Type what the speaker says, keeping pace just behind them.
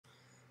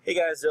Hey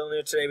guys, Dylan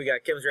here. Today we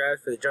got Kim's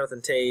draft for the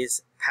Jonathan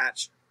Toews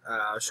patch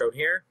shown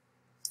here.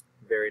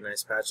 Very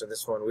nice patch on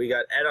this one. We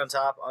got Ed on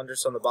top,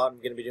 Andres on the bottom.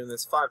 Going to be doing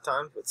this 5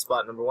 times with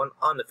spot number 1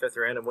 on the 5th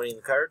random winning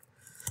the card.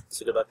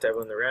 So good luck to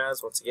everyone in the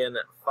Raz. Once again,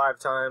 5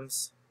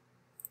 times.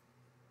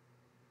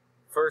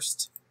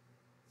 1st,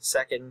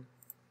 2nd,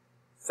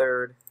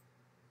 3rd,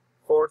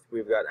 4th.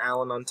 We've got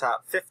Alan on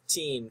top.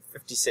 15,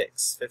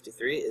 56,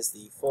 53 is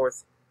the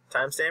 4th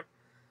timestamp.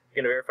 We're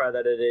going to verify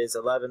that it is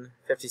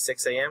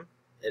 11:56 a.m.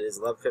 It is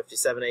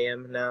 11:57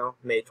 a.m. now,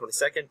 May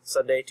 22nd,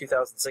 Sunday,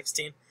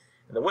 2016.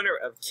 And the winner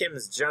of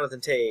Kim's Jonathan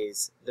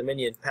Toews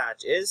Dominion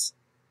patch is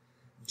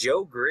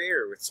Joe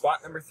Greer with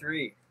spot number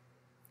 3.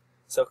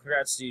 So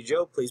congrats to you,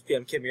 Joe. Please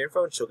PM Kim your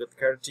info and she'll get the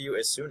card to you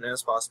as soon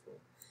as possible.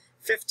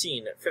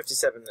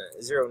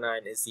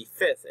 15:57:09 is the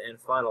 5th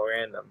and final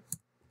random.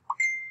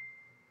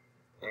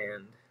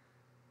 And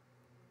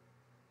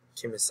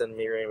Kim is sending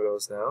me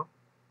rainbows now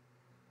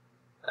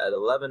at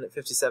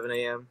 11:57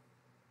 a.m.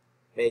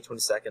 May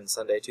 22nd,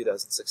 Sunday,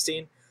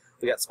 2016.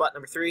 We got spot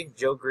number 3,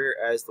 Joe Greer,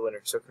 as the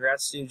winner. So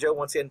congrats to you, Joe.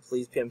 Once again,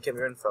 please PM Kim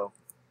your info.